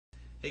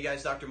Hey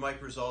guys, Dr.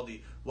 Mike Risoldi.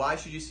 Why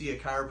should you see a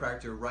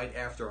chiropractor right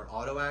after an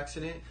auto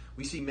accident?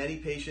 We see many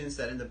patients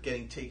that end up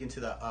getting taken to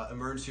the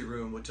emergency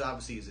room, which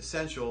obviously is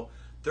essential.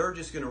 They're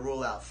just going to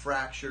rule out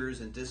fractures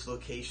and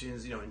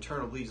dislocations,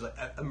 internal bleeds, like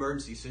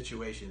emergency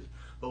situations.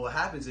 But what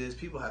happens is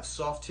people have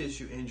soft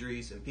tissue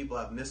injuries and people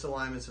have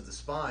misalignments of the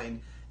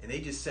spine, and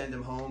they just send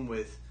them home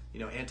with,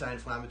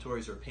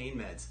 anti-inflammatories or pain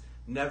meds,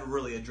 never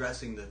really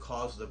addressing the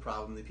cause of the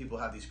problem. The people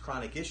have these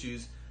chronic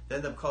issues that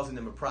end up causing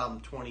them a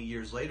problem 20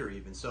 years later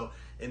even. So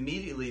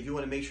immediately, if you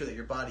want to make sure that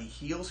your body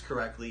heals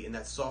correctly and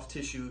that soft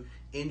tissue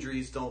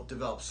injuries don't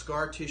develop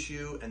scar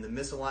tissue and the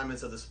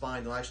misalignments of the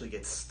spine don't actually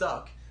get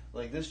stuck,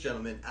 like this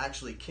gentleman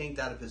actually kinked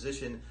out of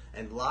position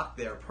and locked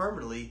there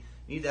permanently,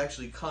 you need to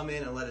actually come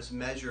in and let us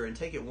measure and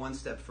take it one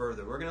step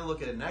further. We're going to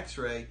look at an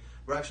x-ray.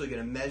 We're actually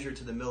going to measure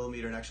to the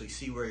millimeter and actually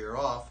see where you're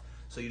off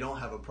so you don't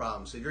have a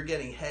problem. So if you're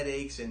getting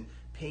headaches and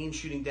pain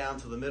shooting down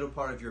to the middle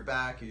part of your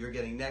back, or you're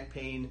getting neck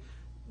pain,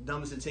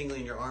 numbness and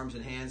tingling in your arms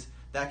and hands,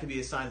 that could be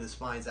a sign the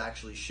spine's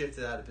actually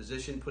shifted out of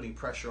position, putting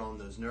pressure on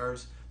those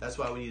nerves. That's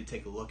why we need to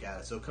take a look at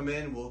it. So come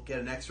in, we'll get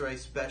an x-ray,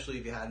 especially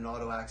if you had an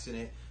auto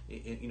accident,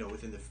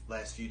 within the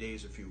last few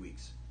days or few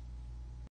weeks.